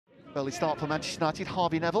Early start for Manchester United,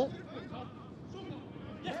 Harvey Neville.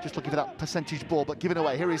 Just looking for that percentage ball, but given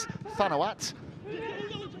away. Here is Thanawat.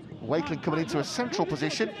 Wakeling coming into a central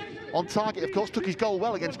position. On target, of course, took his goal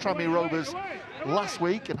well against Tranmere Rovers last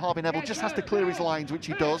week, and Harvey Neville just has to clear his lines, which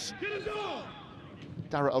he does.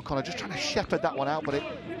 Darragh O'Connor just trying to shepherd that one out, but it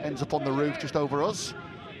ends up on the roof just over us.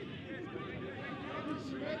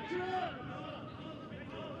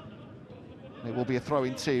 And it will be a throw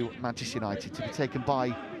into Manchester United to be taken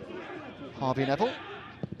by Harvey Neville,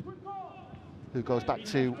 who goes back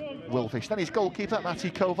to Wilfish. Then his goalkeeper,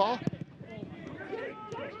 Matej Kovar.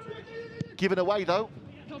 Given away, though.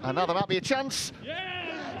 And now there might be a chance.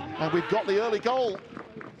 And we've got the early goal.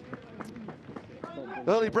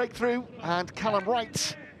 Early breakthrough, and Callum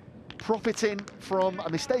Wright profiting from a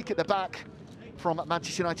mistake at the back from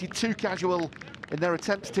Manchester United. Too casual in their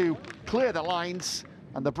attempts to clear the lines,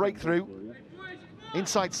 and the breakthrough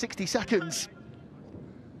inside 60 seconds.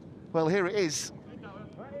 Well, here it is.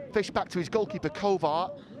 Fish back to his goalkeeper,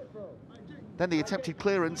 Kovar. Then the attempted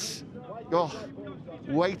clearance. Oh,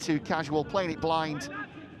 way too casual, playing it blind.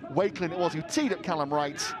 Wakeling it was who teed up Callum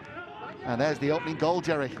Wright. And there's the opening goal,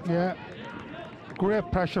 Jerry. Yeah.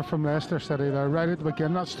 Great pressure from Leicester City there, right at the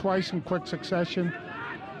beginning. That's twice in quick succession.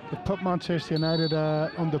 They put Manchester United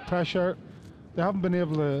under pressure. They haven't been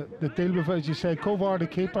able to deal with it, as you say. Kovar, the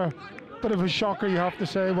keeper, bit of a shocker, you have to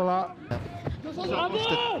say. Well, just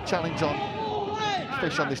a challenge on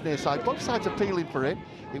Fish on this near side. Both sides are appealing for it.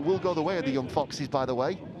 It will go the way of the young Foxes, by the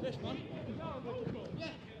way.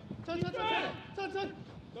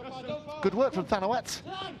 Good work from Thanawat.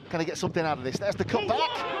 Can he get something out of this? There's the cut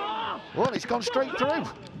back. Well, it's gone straight through.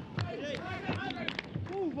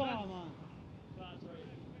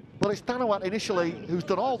 Well, it's Thanawat initially who's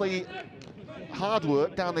done all the hard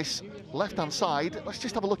work down this left-hand side. Let's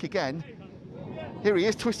just have a look again. Here he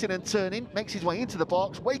is, twisting and turning, makes his way into the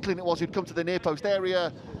box. Wakeling it was who'd come to the near post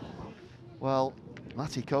area. Well,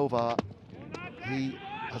 Matej Kovar, he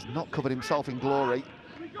has not covered himself in glory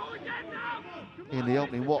in the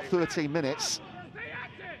opening, 13 minutes.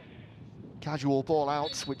 Casual ball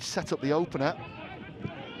out, which set up the opener.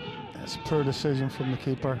 That's a poor decision from the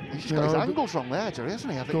keeper. He's just got his angles wrong there, Jerry,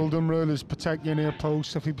 hasn't he? I think. Golden rule is protect your near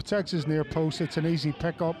post. If he protects his near post, it's an easy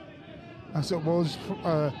pick-up, as it was.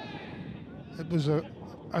 I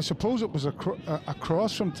suppose it was a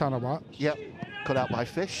cross from Thanawat. Yep, cut out by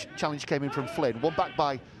Fish. Challenge came in from Flynn. One back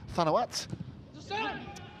by Thanawat.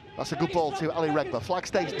 That's a good ball to Ali Regba. Flag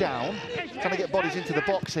stays down. Trying to get bodies into the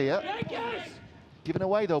box here. Given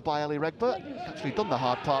away, though, by Ali Regba. Actually done the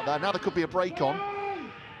hard part there. Now there could be a break on.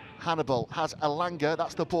 Hannibal has Elanga.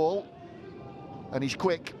 That's the ball. And he's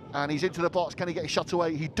quick. And he's into the box. Can he get his shot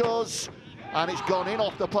away? He does. And it's gone in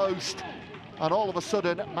off the post. And all of a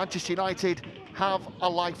sudden, Manchester United have a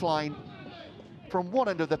lifeline from one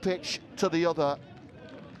end of the pitch to the other.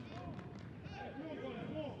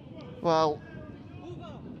 Well,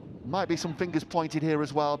 might be some fingers pointed here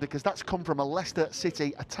as well, because that's come from a Leicester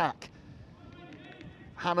City attack.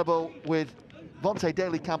 Hannibal with Vontae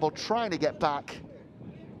Daly-Campbell trying to get back.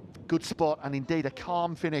 Good spot, and indeed a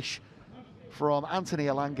calm finish from Anthony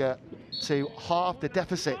Elanga to halve the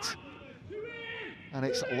deficit. And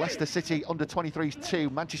it's Leicester City under-23s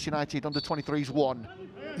 2, Manchester United under-23s 1.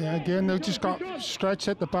 Yeah, again, they just got stretched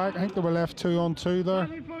at the back. I think they were left 2-on-2 there.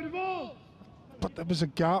 But there was a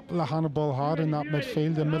gap that Hannibal had in that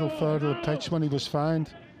midfield, the middle third of the pitch, when he was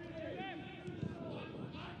found.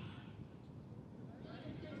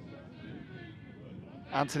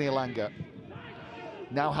 Anthony Elanga.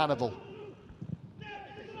 Now Hannibal.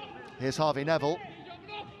 Here's Harvey Neville.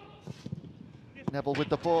 Neville with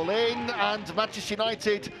the ball in, and Manchester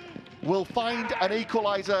United will find an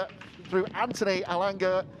equaliser through Anthony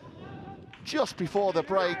Elanga just before the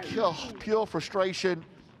break. Oh, pure frustration,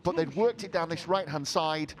 but they'd worked it down this right-hand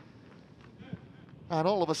side, and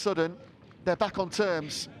all of a sudden they're back on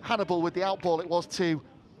terms. Hannibal with the outball, it was to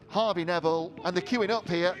Harvey Neville, and they're queuing up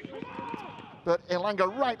here, but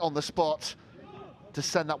Elanga right on the spot to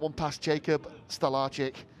send that one past Jacob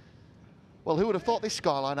Stalacic. Well, who would have thought this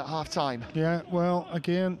scoreline at half-time? Yeah, well,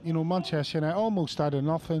 again, you know, Manchester United almost out of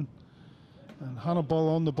nothing. And Hannibal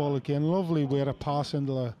on the ball again. Lovely way to pass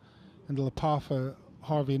into the path of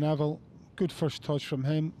Harvey Neville. Good first touch from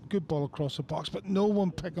him. Good ball across the box, but no one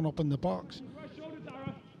picking up in the box.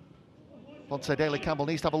 Vontae Daly-Campbell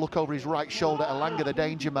needs to have a look over his right shoulder. Elanga, the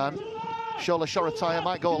danger man. Shola Shoretire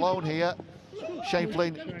might go alone here. Shane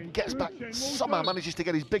Flynn gets back, somehow manages to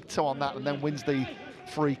get his big toe on that, and then wins the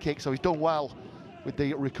free kick. So he's done well with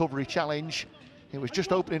the recovery challenge. It was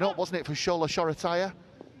just opening up, wasn't it, for Shola Shoretire?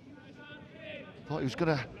 Thought he was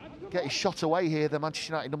going to get his shot away here, the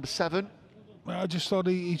Manchester United number 7. I just thought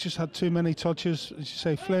he just had too many touches, as you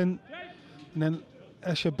say, Flynn, and then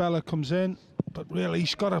Eshabella comes in, but really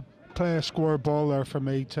he's got to play a square ball there for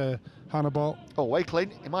me to Hannibal. Oh,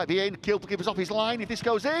 Wakeling, he might be in. Keelkeeper's off his line if this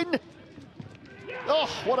goes in. Oh,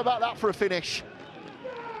 what about that for a finish?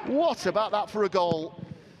 What about that for a goal?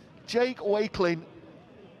 Jake Wakeling.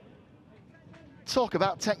 Talk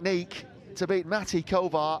about technique to beat Matty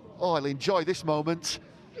Kovar. Oh, I'll enjoy this moment.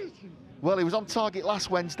 Well, he was on target last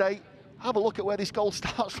Wednesday. Have a look at where this goal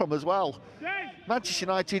starts from as well. Manchester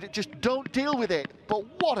United just don't deal with it. But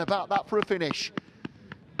what about that for a finish?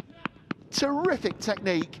 Terrific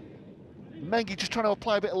technique. Mengi just trying to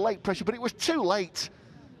apply a bit of late pressure, but it was too late.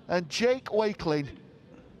 And Jake Wakeling,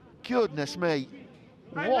 goodness me,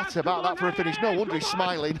 what about that for a finish? No wonder he's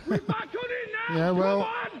smiling. Yeah,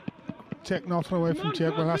 well, take nothing away from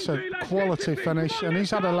Jake. Well, that's a quality finish, and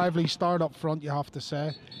he's had a lively start up front, you have to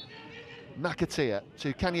say. McAteer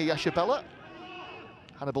to Kanya Yashabella.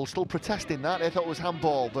 Hannibal still protesting that. They thought it was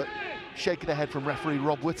handball, but shaking the head from referee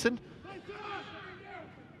Rob Whitton.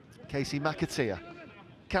 Casey McAteer.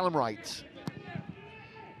 Callum Wright.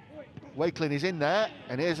 Wakeling is in there,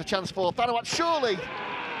 and here's a chance for Thanawat. Surely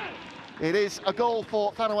it is a goal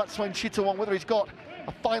for Thanawat Suengchitthawon, whether he's got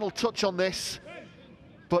a final touch on this.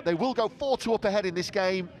 But they will go 4-2 up ahead in this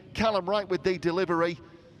game. Callum Wright with the delivery.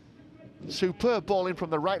 Superb ball in from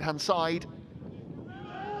the right-hand side.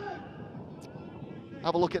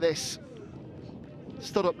 Have a look at this.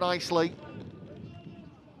 Stood up nicely.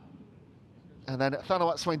 And then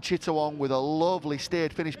Thanawat Suengchitthawon with a lovely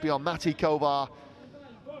steered finish beyond Matty Kovar.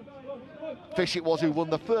 Fish it was who won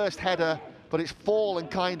the first header, but it's fallen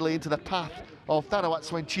kindly into the path of Thanawat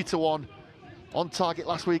Suengchitthawon on target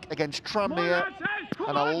last week against Tranmere.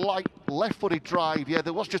 And a light left-footed drive. Yeah,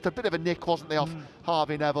 there was just a bit of a nick, wasn't there, off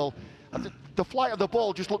Harvey Neville. And the flight of the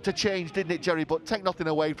ball just looked to change, didn't it, Jerry? But take nothing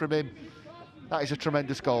away from him. That is a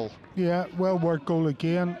tremendous goal. Yeah, well-worked goal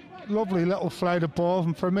again. Lovely little flight of ball.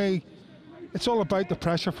 And for me, it's all about the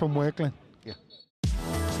pressure from Wakeling.